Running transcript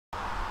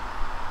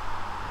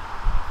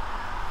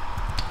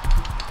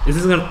This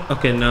is gonna.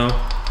 Okay, no.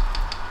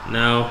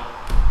 No.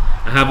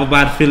 I have a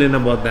bad feeling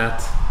about that.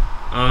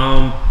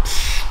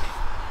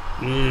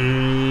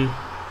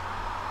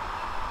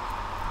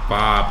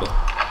 Bob.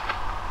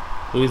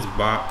 Who is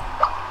Bob?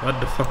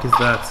 What the fuck is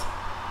that?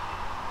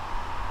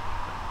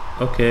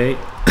 Okay.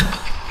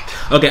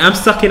 Okay, I'm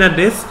stuck in at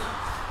this.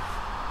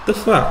 The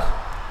fuck?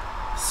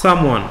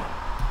 Someone.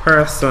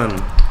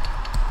 Person.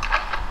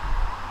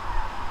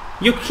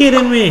 You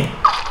kidding me?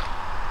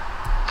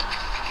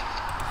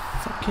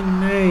 Fucking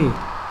me.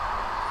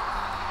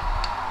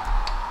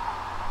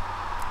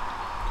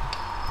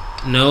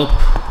 Nope.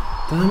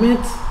 Damn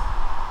it.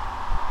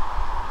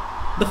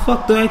 The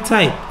fuck do I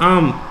type?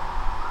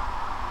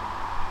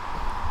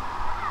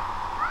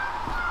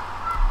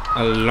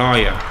 A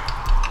lawyer.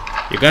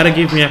 You gotta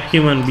give me a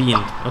human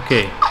being.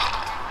 Okay.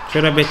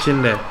 Throw that bitch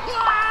in there.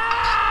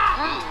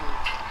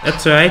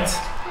 That's right.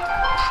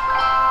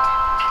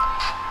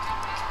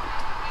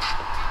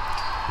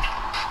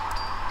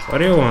 What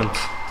do you want?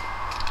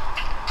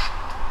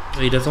 Oh,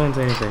 he doesn't want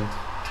anything.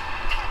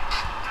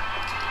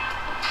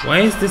 Why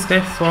is this guy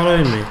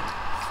following me?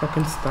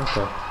 Fucking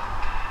stalker.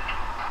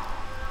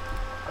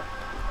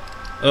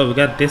 Oh, we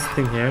got this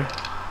thing here.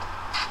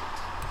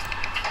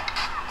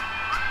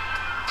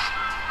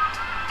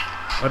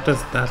 What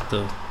does that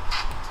do?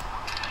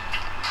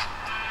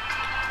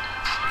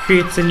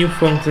 Creates a new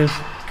fountain.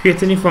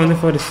 Create a new fountain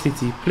for the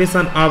city. Place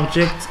an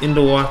object in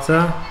the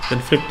water, then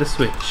flip the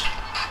switch.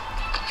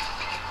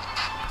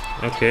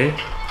 Okay.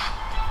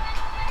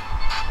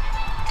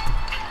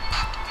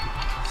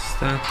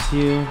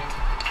 Statue.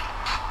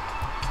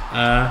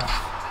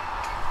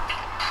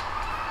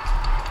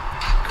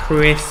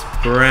 Chris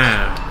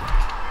Brown.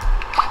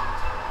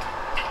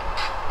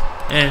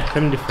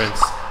 Come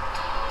difference.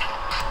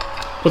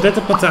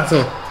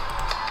 Potato.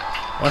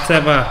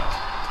 Whatever.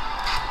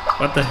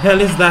 What the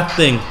hell is that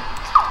thing?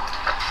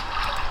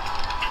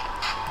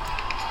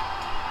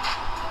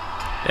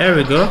 There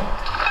we go.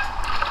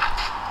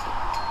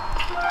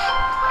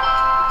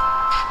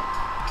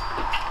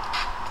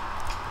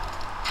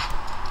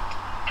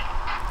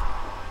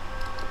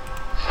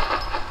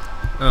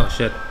 Oh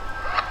shit.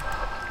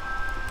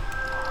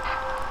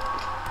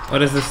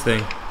 What is this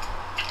thing?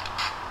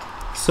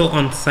 So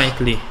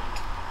unsightly.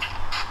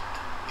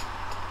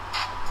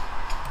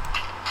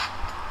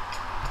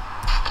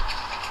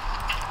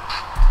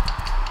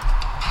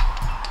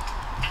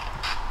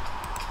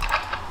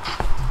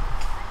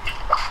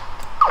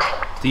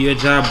 Do your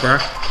job, bro.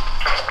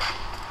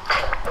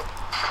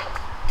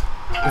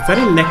 Is that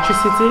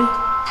electricity?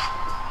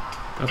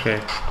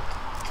 Okay.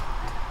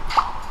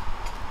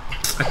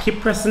 I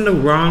keep pressing the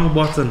wrong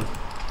button.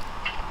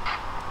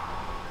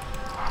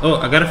 Oh,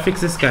 I gotta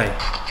fix this guy.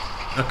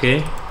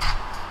 Okay.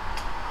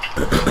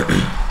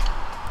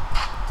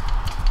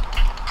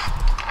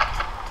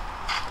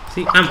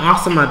 See, I'm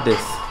awesome at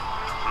this.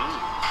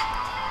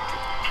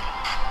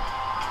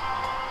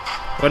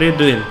 What are you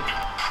doing?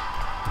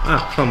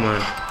 Ah, come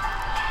on.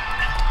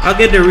 I'll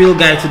get the real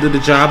guy to do the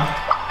job.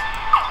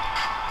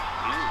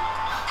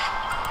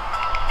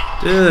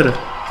 Dude,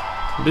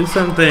 do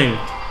something.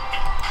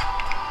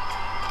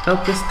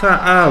 Help this car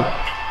out.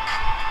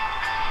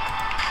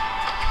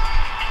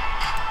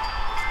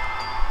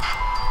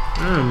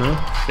 I don't know.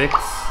 Fix.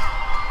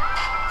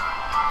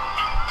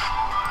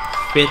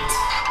 Fit.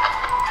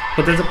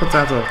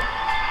 Potato.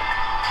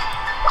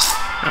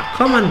 Ah,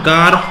 come on,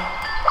 God.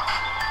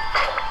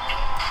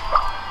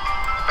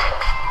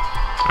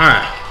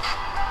 Alright.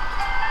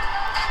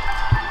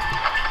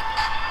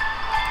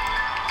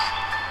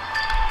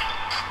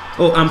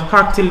 Oh, I'm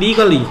parked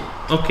illegally.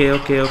 Okay.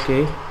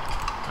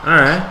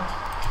 Alright.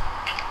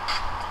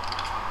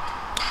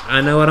 I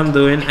know what I'm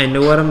doing. I'm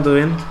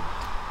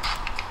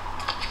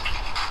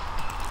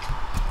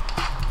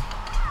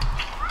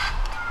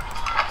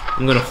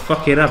gonna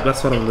fuck it up.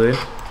 That's what I'm doing.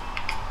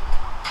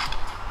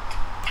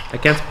 I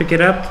can't pick it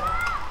up.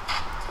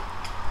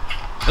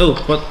 Oh,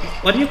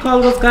 what do you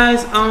call those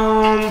guys?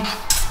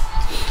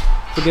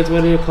 Forget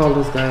what do you call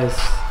those guys.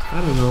 I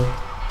don't know.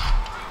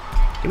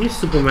 Give me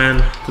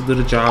Superman to do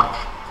the job.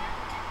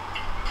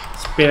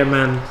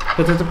 Spearman.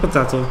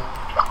 Potato.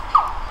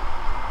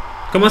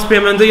 Come on,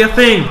 Spearman, do your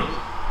thing.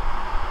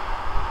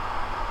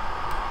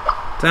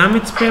 Damn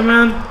it,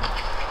 Spearman.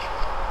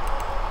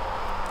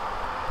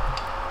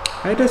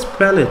 How do I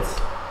spell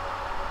it?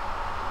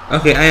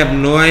 Okay, I have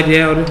no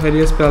idea how do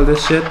you spell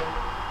this shit.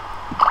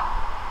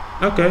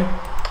 Okay.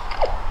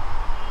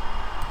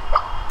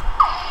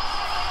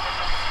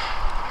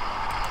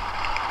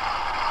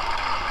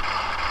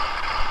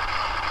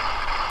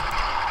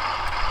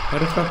 How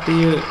the fuck do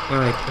you...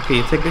 Alright, okay,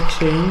 you take the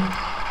chain.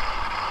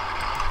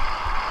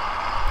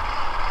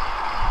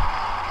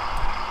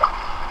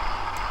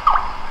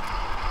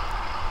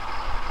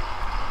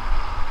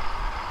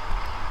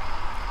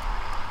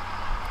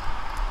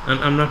 And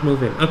I'm not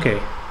moving.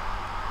 Okay.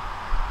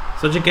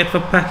 So what you get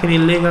for packing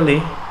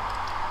illegally?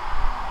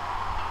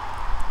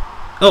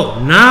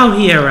 Oh, now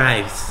he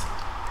arrives.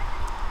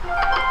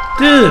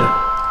 Dude!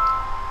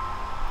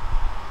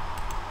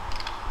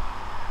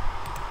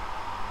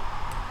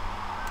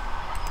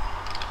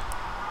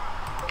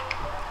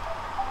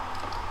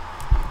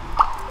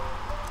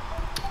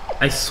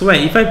 I swear,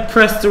 if I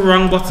press the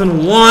wrong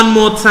button one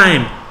more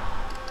time.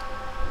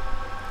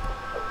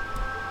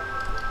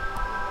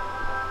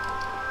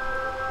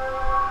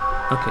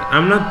 Okay,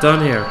 I'm not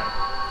done here.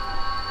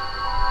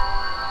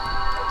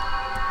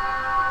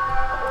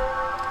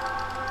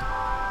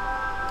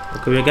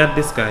 Okay, we got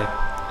this guy.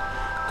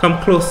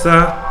 Come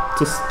closer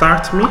to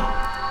start me.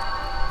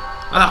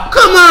 Ah,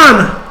 come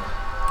on!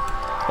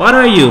 What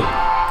are you?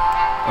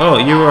 Oh,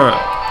 you are.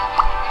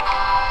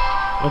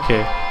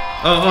 Okay.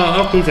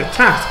 Oh, okay, it's a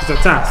task. It's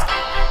a task.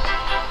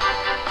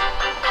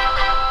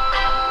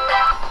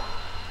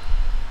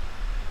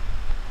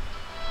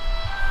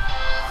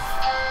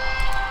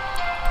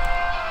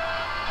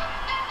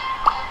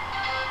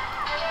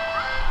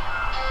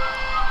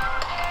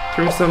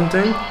 Through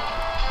something.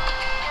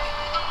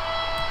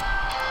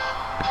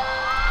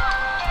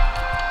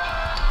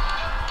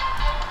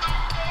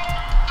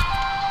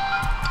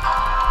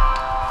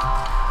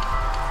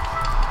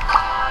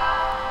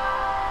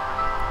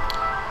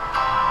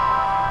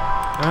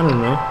 I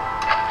don't know.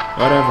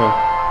 Whatever.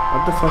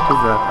 What the fuck is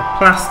that? A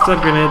plaster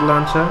grenade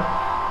launcher?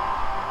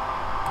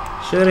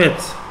 Shoot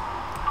it.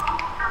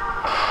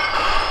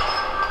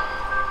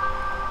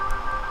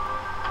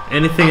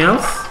 Anything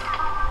else?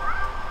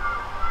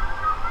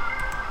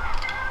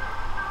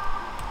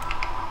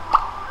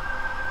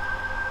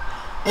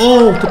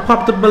 Oh, to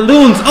pop the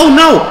balloons. Oh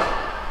no!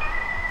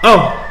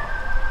 Oh.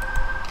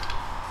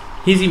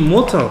 He's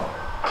immortal.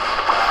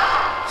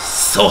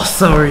 So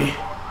sorry.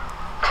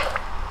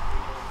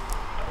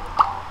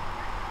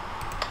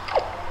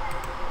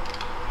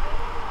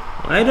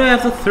 Why do I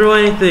have to throw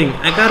anything?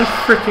 I got a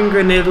freaking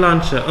grenade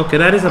launcher. Okay,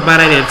 that is a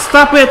bad idea.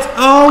 Stop it!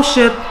 Oh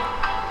shit!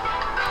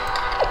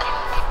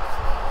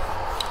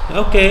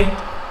 Okay.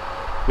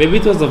 Maybe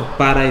it was a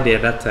bad idea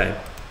that time.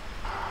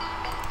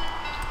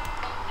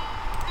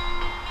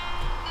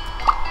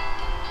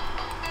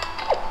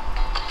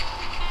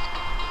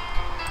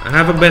 I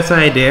have a better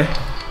idea.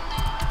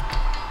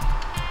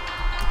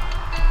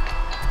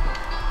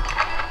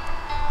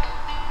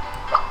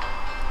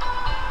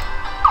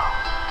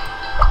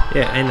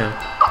 Yeah, I know.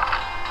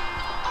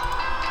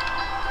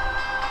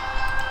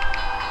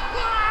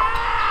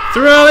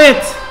 Throw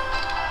it!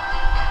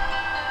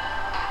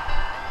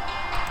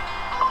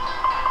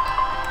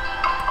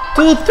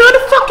 Dude, throw the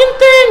fucking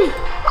thing!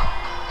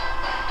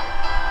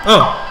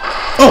 Oh.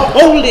 Oh,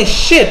 holy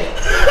shit!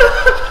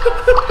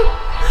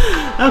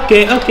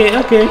 Okay.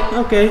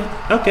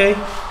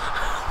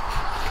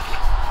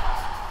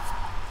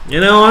 You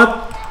know what?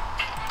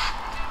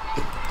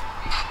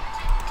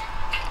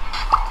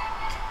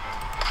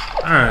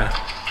 Alright.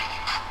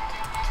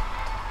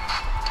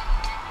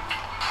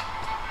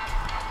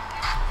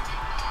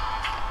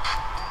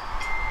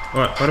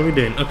 What are we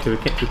doing? Okay, we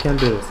can't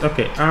do this.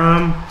 Okay,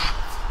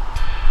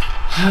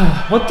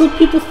 what do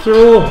people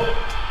throw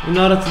in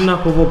order to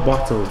knock over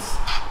bottles?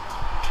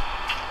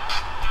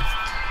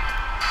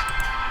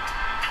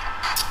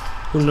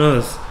 Who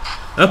knows?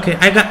 Okay,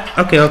 I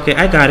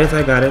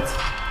got it.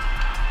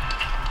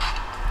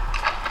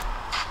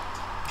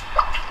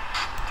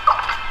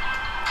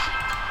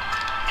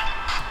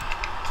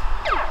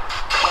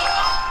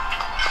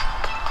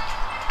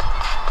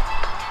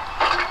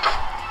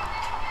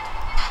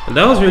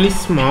 That was really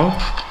small.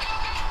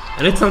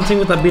 I need something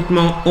with a bit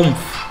more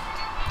oomph.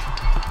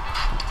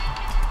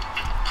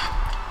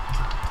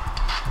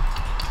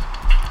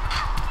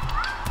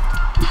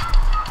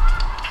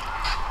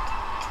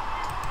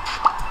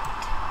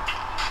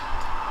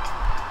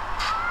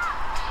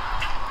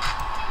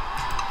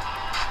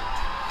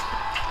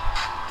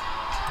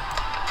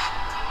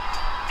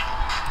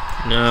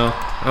 No,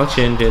 I'll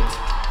change it.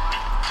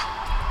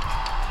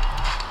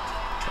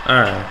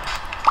 Alright.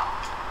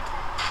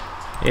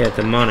 Yeah,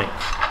 demonic.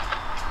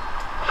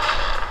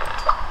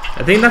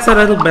 I think that's a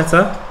little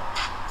better.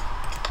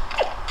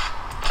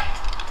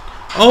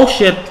 Oh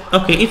shit.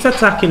 Okay, it's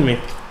attacking me.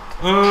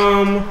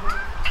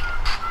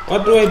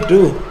 What do I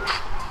do?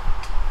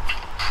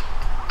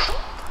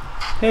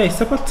 Hey,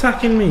 stop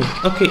attacking me.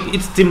 Okay,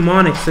 it's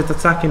demonic, so it's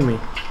attacking me.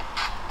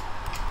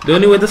 The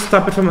only way to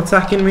stop it from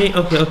attacking me?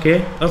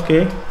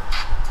 Okay.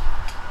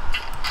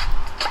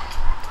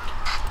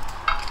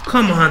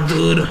 Come on,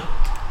 dude.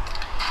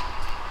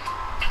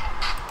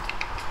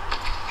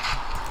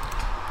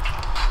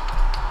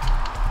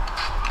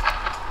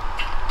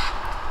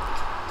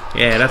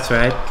 Yeah, that's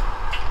right.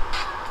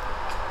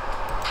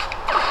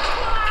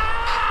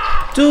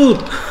 Dude!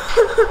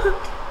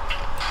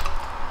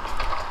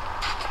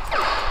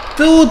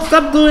 Dude,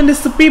 stop doing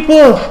this to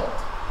people!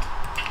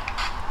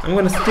 I'm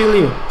gonna steal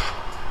you.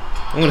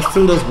 I'm gonna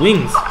steal those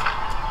wings.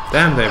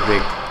 Damn, they're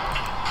big.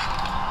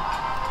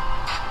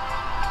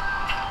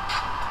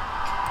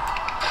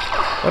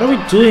 What are we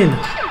doing?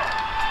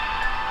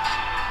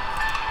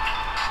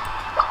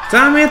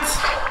 Damn it!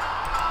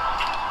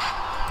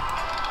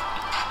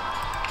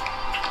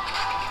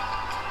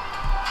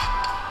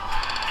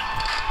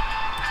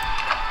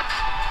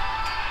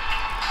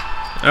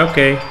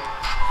 Okay,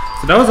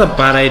 so that was a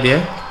bad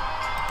idea.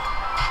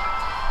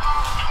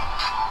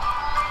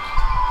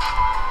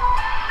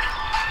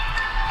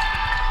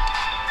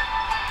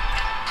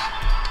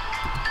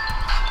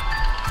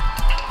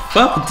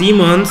 Up,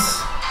 demons!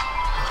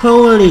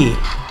 Holy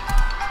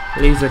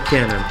laser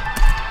cannon.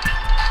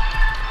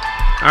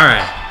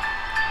 Alright.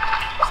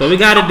 So we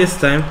got it this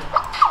time.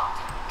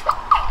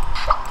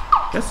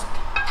 Let's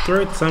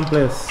throw it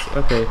someplace.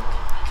 Okay.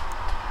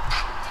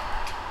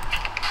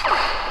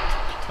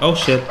 Oh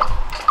shit.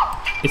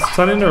 It's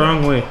turning the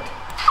wrong way.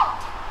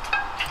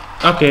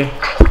 Okay.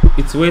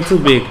 It's way too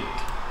big.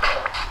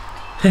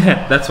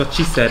 That's what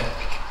she said.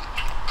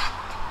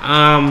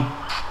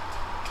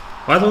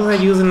 What was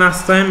I using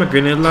last time? A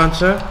grenade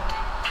launcher?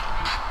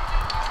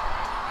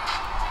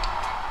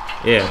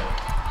 Yeah.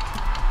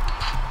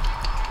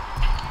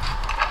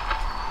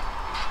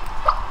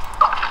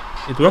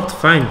 It worked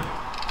fine.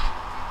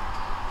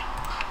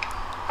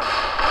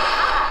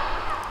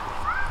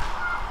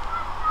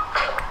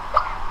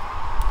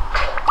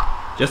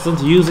 Just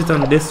don't use it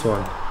on this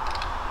one.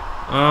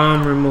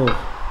 Remove.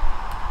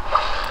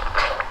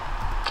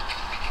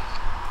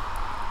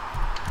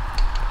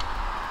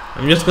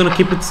 I'm just gonna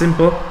keep it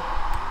simple.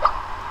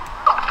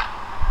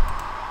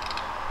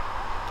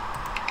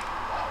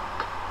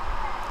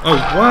 Oh,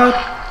 what?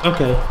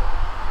 Okay.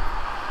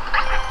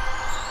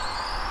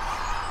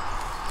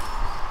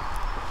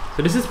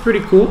 So this is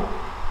pretty cool.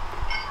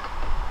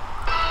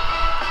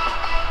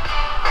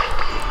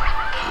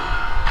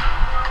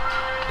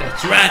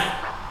 That's right.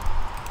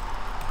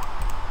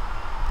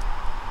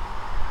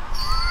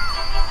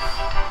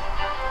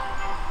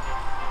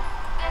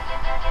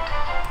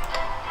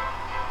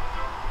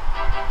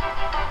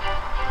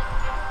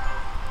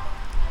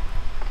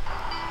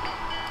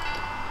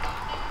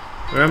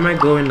 Where am I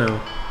going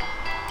now?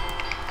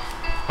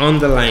 On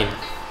the line.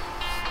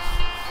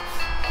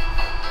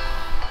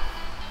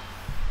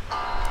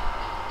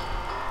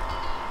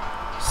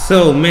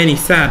 So many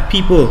sad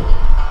people.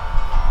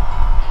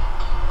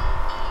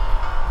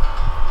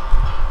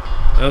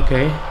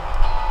 Okay.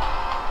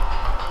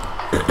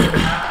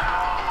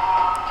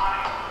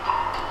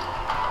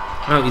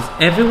 Now, is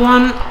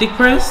everyone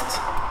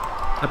depressed?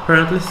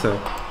 Apparently so.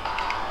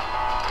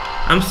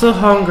 I'm so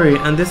hungry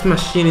and this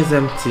machine is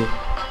empty.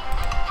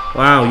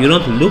 Wow, you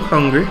don't look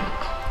hungry.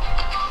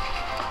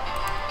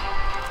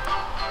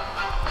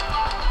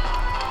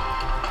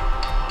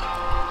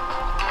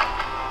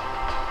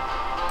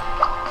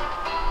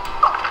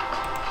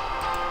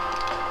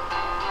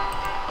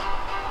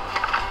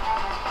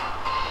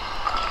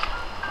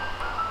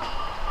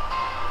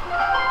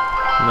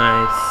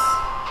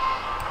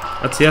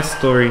 That's your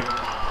story.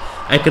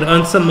 I could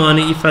earn some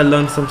money if I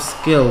learn some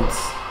skills.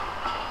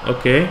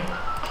 Okay.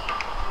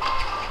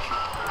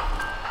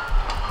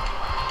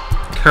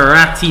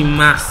 Karate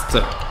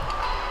master.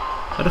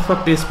 How the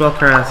fuck do you spell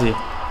karate?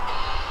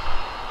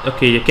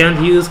 Okay, you can't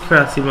use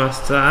karate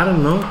master. I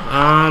don't know.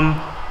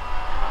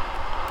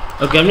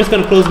 Okay, I'm just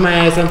gonna close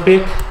my eyes and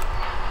pick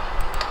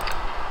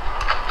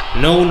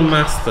known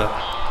master.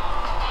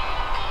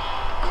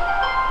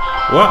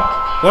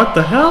 What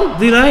the hell?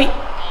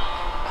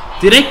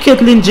 Did I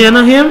Caitlyn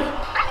Jenner him?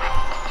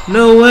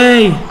 No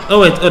way.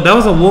 Oh wait, that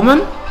was a woman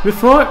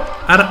before?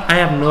 I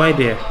have no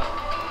idea.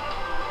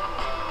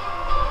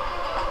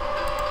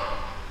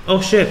 Oh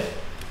shit.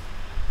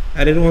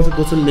 I didn't want to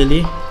go to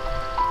Lily.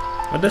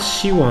 What does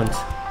she want?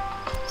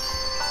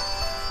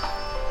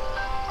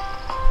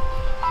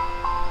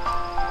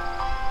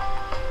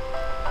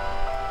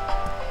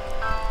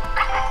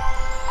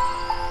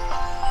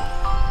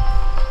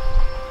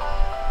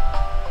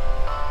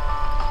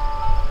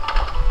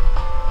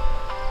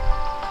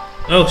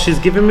 Oh, she's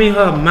giving me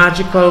her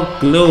magical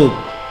globe,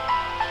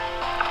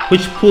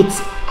 which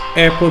puts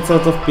airports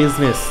out of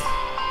business.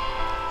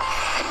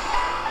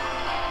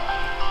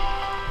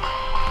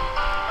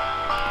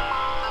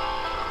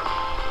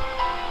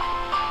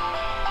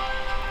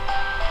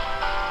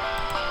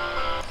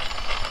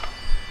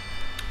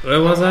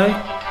 Where was I?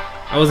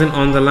 I was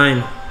on the line.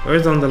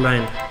 Where's on the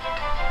line?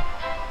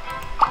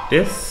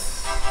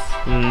 This?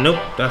 Nope,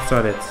 that's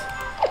not it.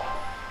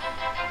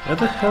 Where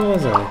the hell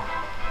was I?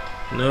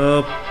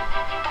 Nope.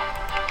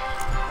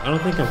 I don't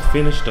think I'm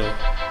finished though.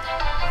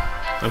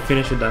 I'm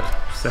finished with that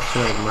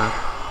section of the map.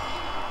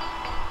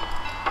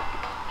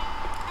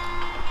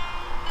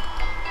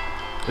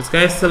 This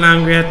guy is still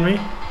angry at me.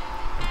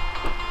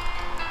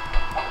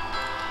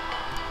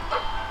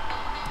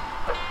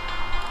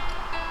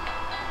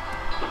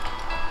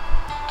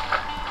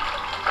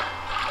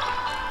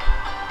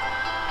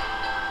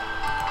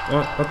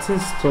 What's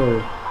his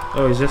story?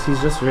 Oh, he's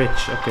just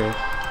rich. Okay.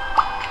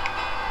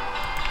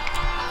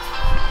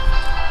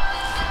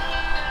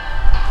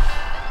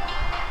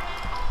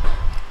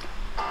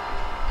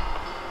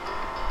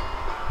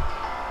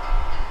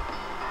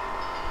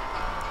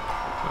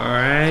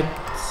 Alright,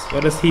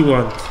 what does he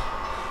want?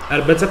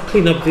 I'd better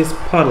clean up these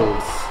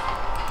puddles.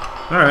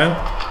 Alright.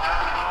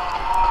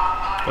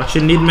 What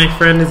you need, my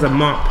friend, is a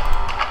mop.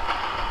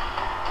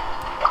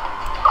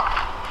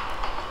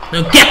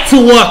 Now get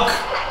to work!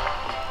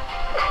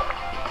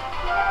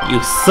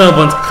 You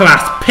servant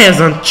class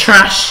peasant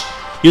trash!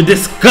 You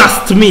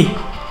disgust me!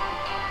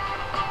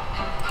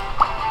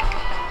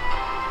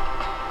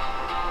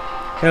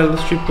 Hell, the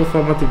street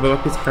performer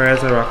developed his career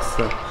as a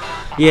rockstar.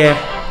 Yeah.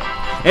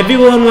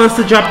 Everyone wants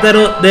to drop their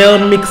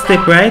own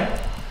mixtape, right?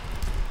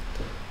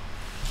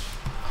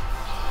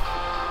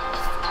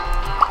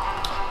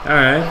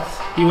 Alright.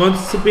 He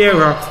wants to be a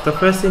rockstar.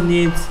 First he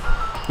needs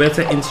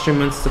better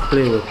instruments to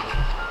play with.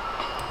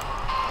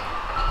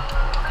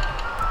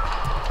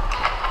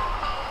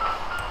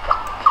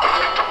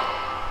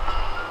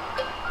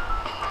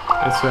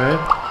 That's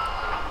right.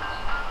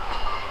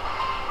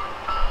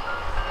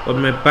 But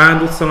my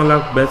band would sound a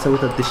lot better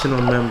with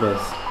additional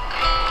members.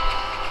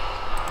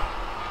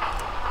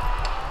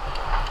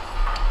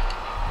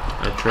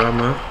 A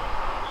drummer.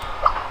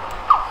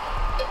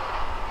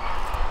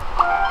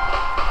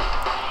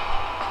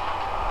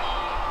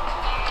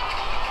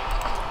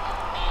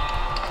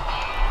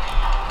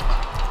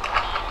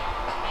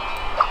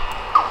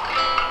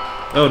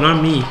 Oh,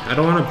 not me. I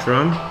don't want to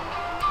drum.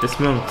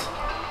 Dismount.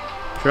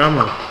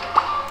 Drummer.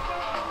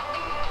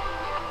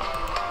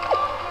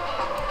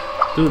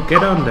 Dude,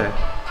 get on there.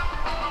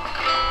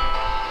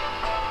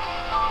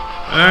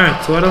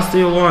 Alright, so what else do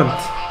you want?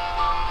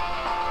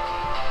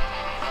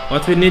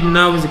 What we need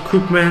now is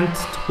equipment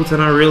to put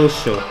on a real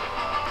show.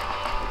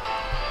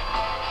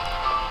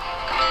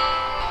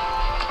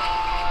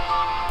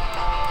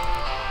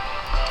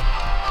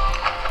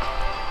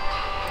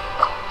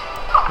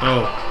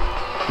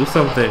 Oh, do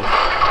something.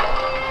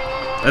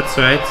 That's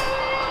right.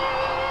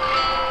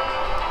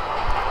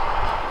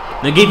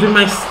 Now give me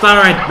my star,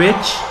 right,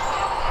 bitch.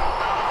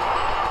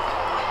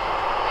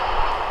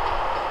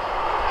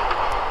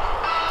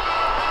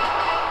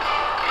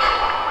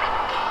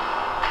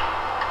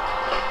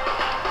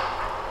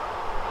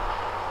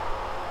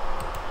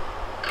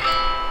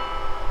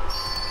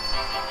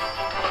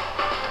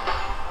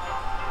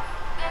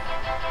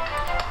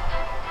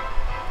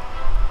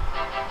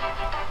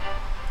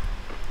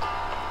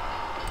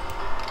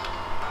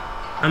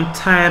 I'm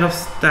tired of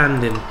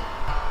standing.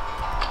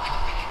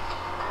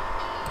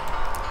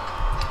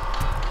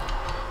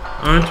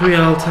 Aren't we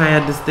all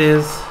tired these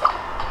days?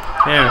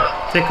 Here,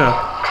 take her.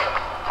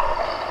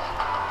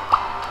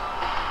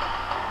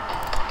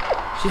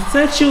 She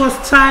said she was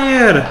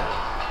tired.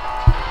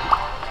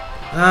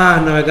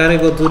 Ah, no, I gotta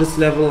go do this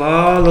level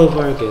all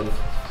over again.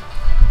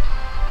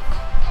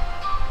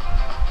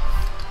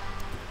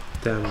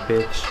 Damn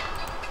bitch.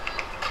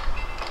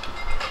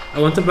 I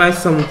want to buy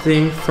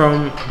something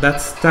from that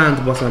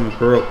stand, but I'm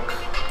broke.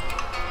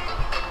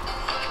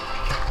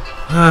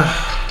 Ah,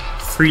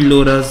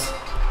 freeloaders.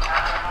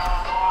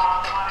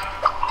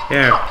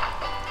 Here.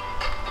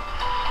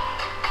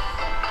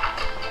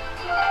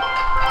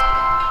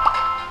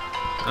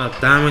 Oh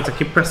damn it, I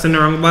keep pressing the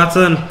wrong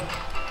button.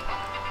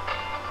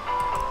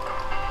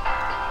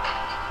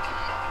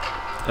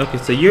 Okay,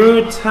 so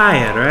you're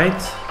tired,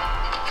 right?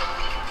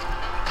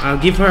 I'll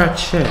give her a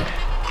chair.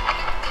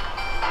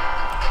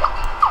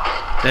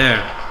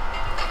 There.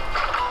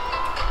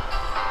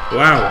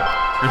 Wow.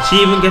 And she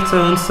even gets her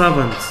own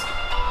servants.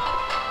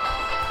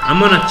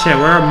 I'm on a chair.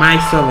 Where are my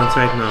servants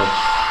right now?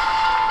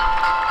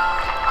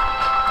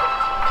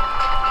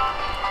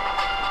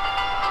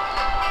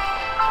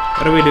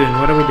 What are we doing?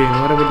 What are we doing?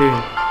 What are we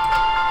doing?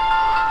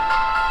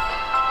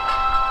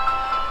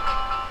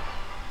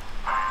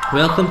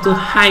 Welcome to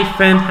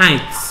Hyphen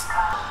Heights.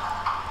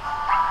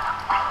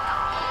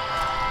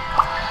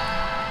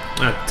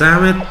 Ah,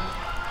 damn it.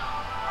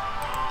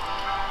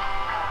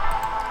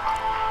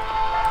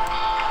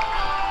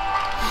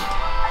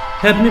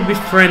 Help me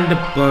befriend the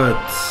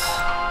birds.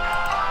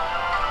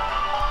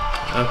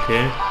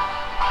 Okay.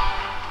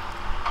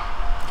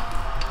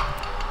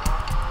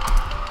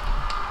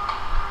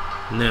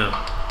 No.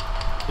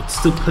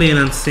 It's too plain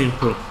and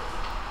simple.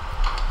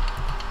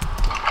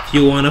 If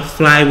you wanna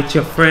fly with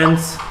your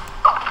friends,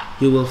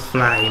 you will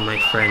fly, my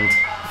friend.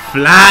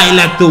 Fly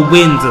like the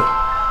wind.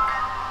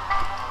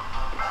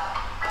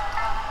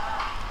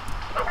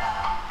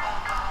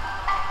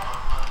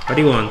 What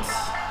do you want?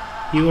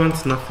 He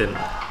wants nothing.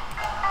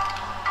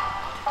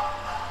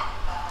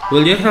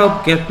 Will you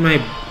help get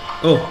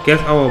get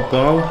our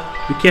ball?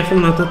 Be careful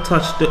not to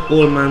touch the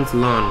old man's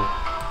lawn.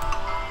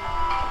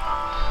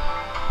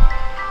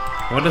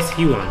 What does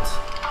he want?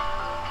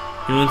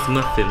 He wants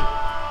nothing.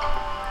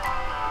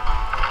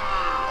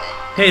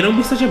 Hey, don't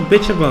be such a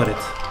bitch about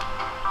it.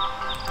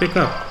 Pick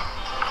up.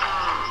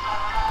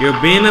 You're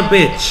being a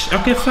bitch.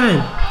 Okay,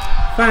 fine.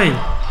 Fine.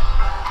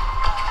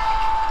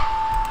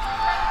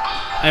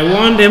 I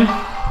warned him,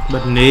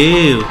 but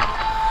no.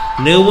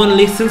 No one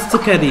listens to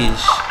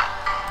Kaddish.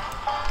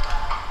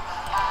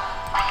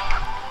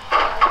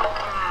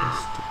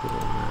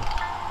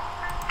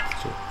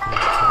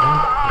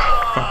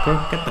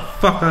 Get the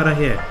fuck out of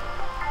here.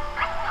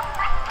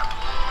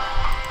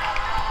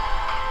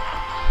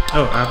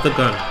 Oh, I have the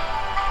gun.